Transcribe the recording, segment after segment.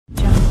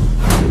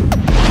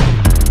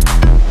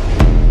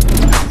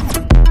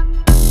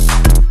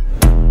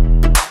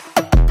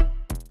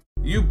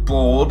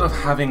bored of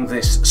having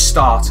this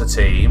starter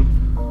team,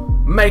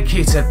 make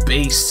it a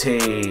beast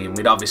team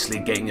with obviously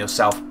getting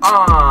yourself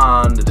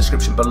on the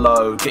description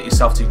below, get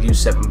yourself to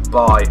U7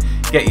 buy,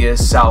 get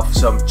yourself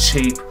some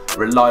cheap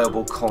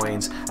reliable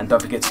coins, and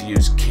don't forget to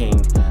use King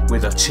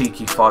with a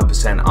cheeky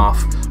 5%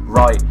 off.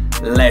 Right,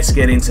 let's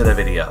get into the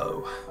video.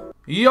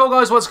 Yo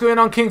guys, what's going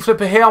on?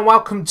 Kingflipper here and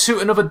welcome to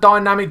another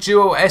Dynamic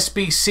Duo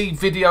SBC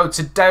video.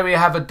 Today we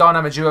have a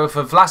Dynamic Duo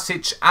for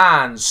Vlasic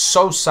and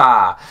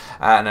Sosa.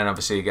 And then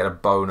obviously you get a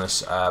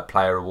bonus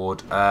player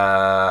reward.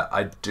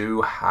 I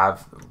do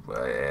have...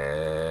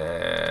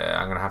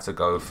 I'm going to have to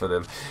go for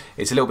them.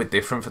 It's a little bit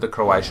different for the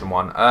Croatian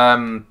one.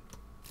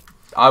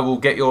 I will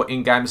get your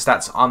in-game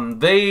stats on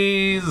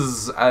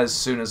these as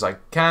soon as I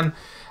can.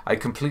 I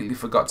completely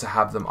forgot to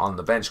have them on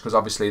the bench because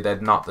obviously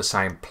they're not the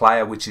same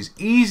player, which is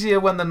easier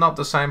when they're not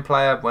the same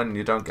player, when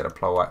you don't get a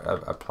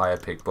player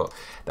pick, but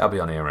they'll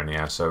be on here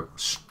anyhow. So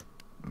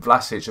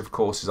Vlasic, of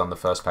course, is on the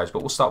first page,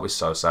 but we'll start with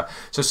Sosa.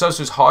 So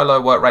Sosa's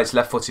high-low work rates: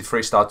 left-footed,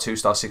 3-star,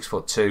 2-star,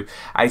 6'2",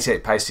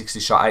 88 pace, 60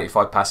 shot,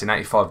 85 passing,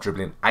 85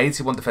 dribbling,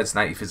 81 defense,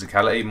 and 80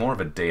 physicality. More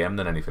of a DM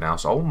than anything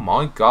else. Oh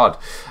my god!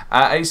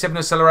 87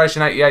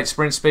 acceleration, 88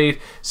 sprint speed,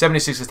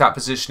 76 attack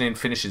positioning,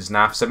 finishes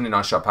NAF,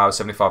 79 shot power,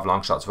 75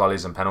 long shots,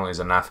 volleys, and penalties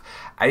and NAF,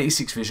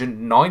 86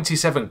 vision,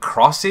 97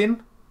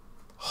 crossing.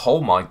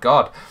 Oh my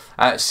god.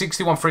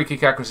 61 free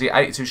kick accuracy,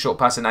 82 short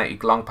passing,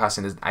 80 long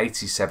passing, and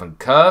 87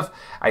 curve,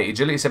 80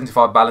 agility,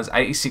 75 balance,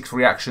 86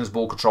 reactions,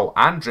 ball control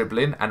and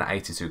dribbling, and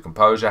 82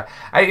 composure,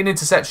 18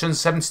 interceptions,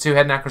 72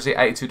 head and accuracy,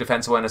 82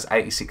 defense awareness,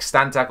 86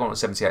 stand tackle, and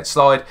 78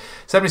 slide,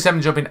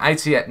 77 jumping,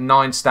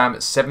 89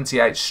 stamp,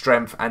 78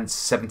 strength, and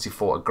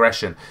 74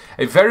 aggression.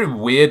 A very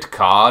weird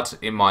card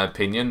in my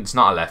opinion. It's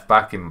not a left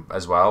back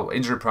as well.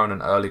 Injury prone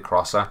and early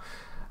crosser.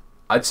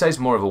 I'd say it's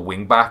more of a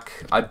wing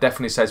back. I'd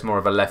definitely say it's more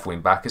of a left wing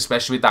back,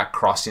 especially with that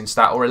crossing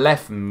stat, or a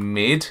left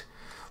mid.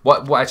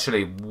 What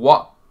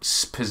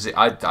position?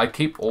 I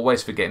keep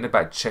always forgetting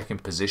about checking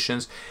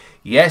positions.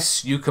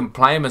 Yes, you can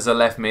play him as a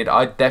left mid.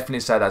 I'd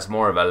definitely say that's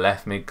more of a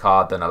left mid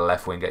card than a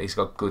left winger. He's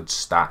got good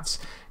stats.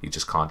 He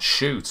just can't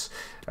shoot.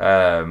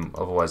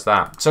 Otherwise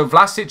that. So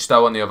Vlasic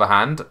though, on the other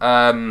hand,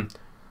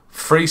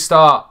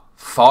 3-star,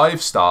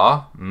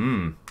 5-star.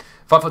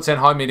 5'10",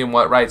 high medium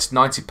work rates,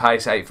 90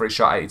 pace, 83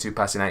 shot, 82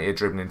 passing, 88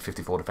 dribbling,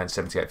 54 defense,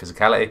 78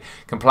 physicality.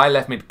 Can play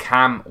left mid,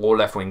 cam, or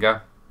left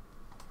winger.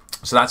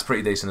 So that's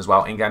pretty decent as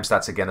well. In-game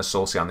stats, again, are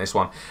saucy on this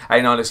one.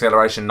 89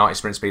 acceleration, 90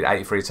 sprint speed,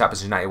 83 attack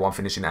position, 81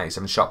 finishing,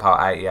 87 shot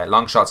power, 88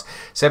 long shots,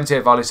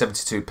 78 volley,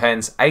 72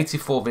 pens,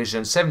 84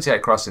 vision,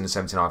 78 crossing, and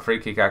 79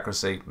 free kick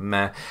accuracy.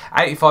 Meh.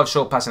 85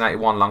 short passing,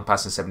 81 long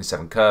passing,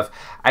 77 curve,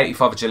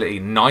 85 agility,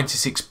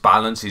 96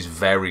 balance is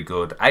very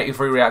good.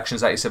 83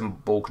 reactions, 87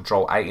 ball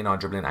control, 89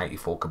 dribbling,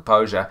 84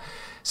 composure.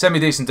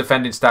 Semi-decent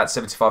defending stats,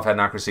 75 head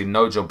and accuracy,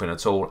 no jumping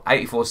at all,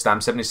 84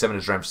 stamp,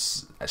 77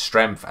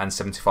 strength, and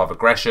 75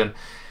 aggression.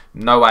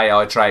 No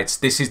AI traits.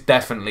 This is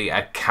definitely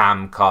a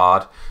cam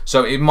card.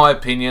 So in my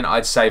opinion,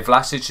 I'd say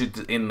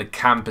Vlasic in the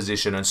cam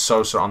position and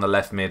Sosa on the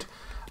left mid.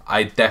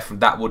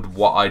 That would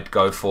what I'd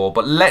go for.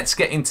 But let's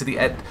get into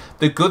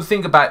the good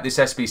thing about this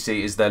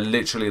SBC is they're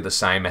literally the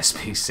same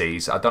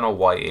SBCs. I don't know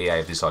why EA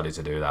have decided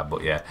to do that,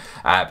 but yeah,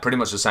 pretty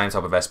much the same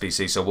type of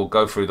SBC. So we'll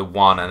go through the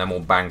one and then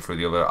we'll bang through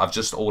the other.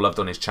 All I've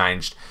done is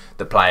changed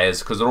the players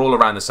because they're all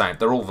around the same.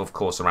 They're all of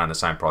course around the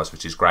same price,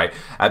 which is great.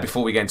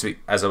 Before we get into it,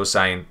 as I was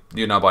saying,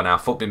 you know by now,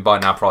 FUT buy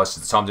now price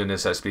at the time doing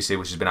this SBC,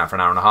 which has been out for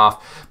an hour and a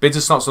half. Bids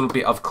and snots will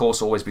be, of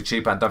course, always be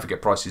cheaper, and don't forget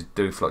prices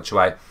do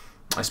fluctuate,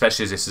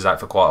 especially as this is out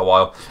for quite a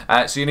while.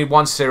 So you need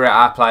one Serie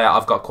A player.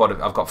 I've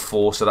got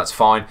 4, so that's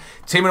fine.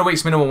 Team of the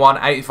week's minimum 1.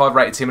 85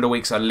 rated team of the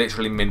weeks are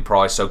literally min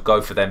price, so go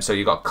for them. So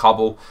you got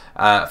Cobble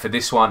for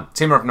this one.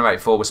 Team of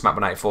 84 with Smack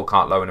 184,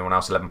 can't low anyone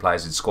else. 11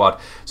 players in squad.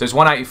 So it's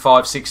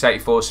 185,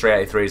 684,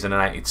 383s, and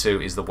an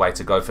 82 is the way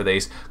to go for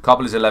these.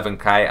 Cobble is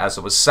 11k, as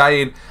I was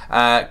saying.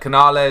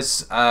 Canales,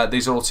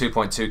 these are all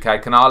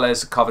 2.2k.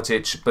 Canales,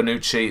 Kovacic,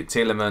 Bonucci,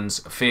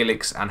 Tielemans,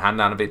 Felix, and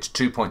Handanovic,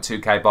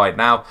 2.2k buy it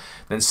now.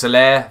 Then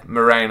Soler,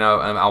 Moreno,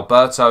 and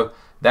Alberto,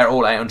 they're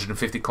all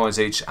 850 coins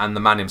each, and the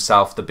man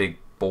himself, the big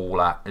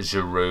baller,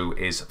 Giroud,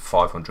 is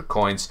 500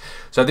 coins.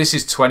 So this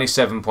is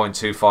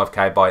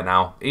 27.25k by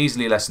now,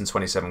 easily less than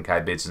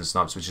 27k bids and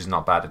snubs, which is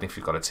not bad, and if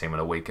you've got a team in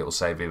a week, it will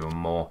save even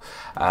more.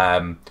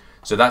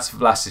 So that's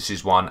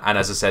Vlasic's one, and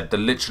as I said,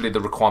 literally the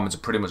requirements are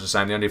pretty much the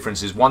same. The only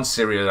difference is one's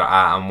Serie A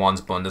and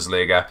one's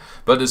Bundesliga,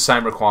 but the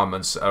same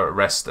requirements.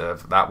 Rest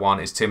of that one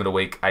is team of the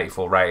week,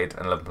 84 rated,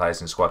 and 11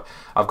 players in squad.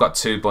 I've got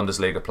 2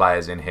 Bundesliga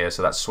players in here,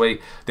 so that's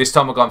sweet. This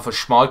time I've gone for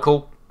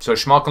Schmeichel. So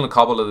Schmeichel and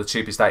Cobble are the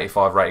cheapest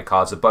 85 rated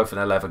cards. They're both an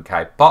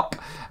 11k pop.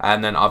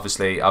 And then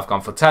obviously I've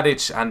gone for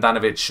Tadic,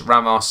 Handanovic,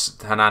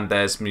 Ramos,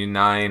 Hernandez,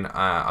 Muniain,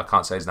 I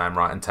can't say his name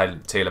right, and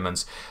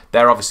Tielemans.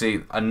 They're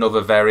obviously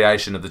another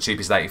variation of the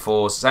cheapest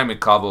 84s. Same with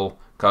Cobble,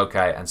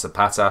 Koke, and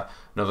Zapata.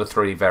 Another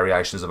 3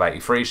 variations of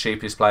 83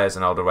 cheapest players.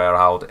 And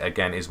Alderweireld,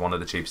 again, is one of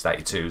the cheapest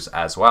 82s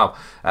as well.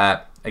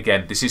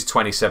 Again, this is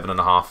 27.5,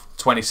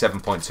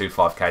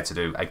 27.25k to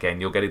do. Again,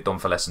 you'll get it done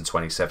for less than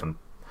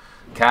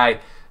 27k.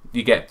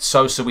 You get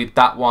Sosa with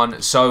that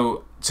one.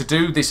 So to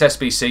do this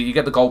SBC, you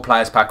get the gold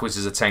players pack, which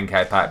is a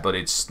 10k pack, but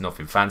it's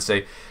nothing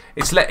fancy.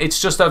 It's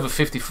just over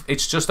 50.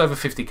 It's just over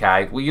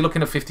 50k. Well, you're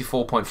looking at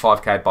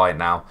 54.5k by it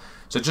now,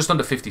 so just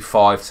under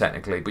 55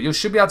 technically. But you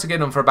should be able to get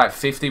them for about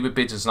 50 with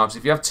bids and snipes.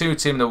 If you have 2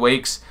 team of the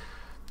weeks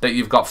that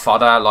you've got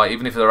fodder, like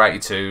even if they're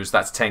 82s,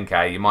 that's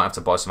 10k. You might have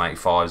to buy some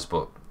 85s,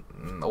 but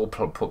or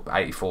put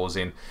 84s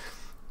in.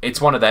 It's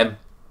one of them.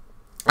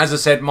 As I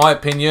said, my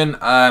opinion,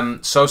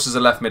 Sosa's a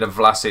left mid and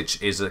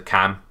Vlasic is a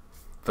cam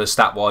for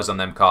stat-wise on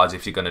them cards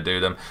if you're going to do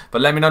them.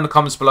 But let me know in the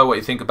comments below what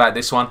you think about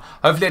this one.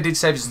 Hopefully I did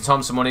save you some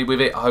time, some money with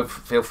it. I hope,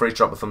 feel free to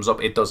drop a thumbs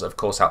up. It does, of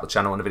course, help the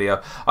channel and the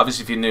video.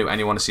 Obviously, if you're new and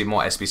you want to see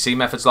more SBC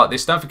methods like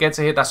this, don't forget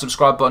to hit that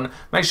subscribe button.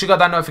 Make sure you got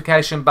that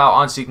notification bell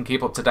on so you can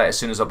keep up to date as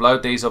soon as I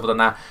upload these. Other than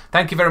that,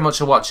 thank you very much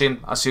for watching.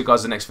 I'll see you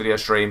guys in the next video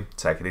stream.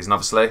 Take it easy and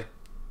obviously,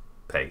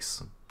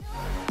 peace.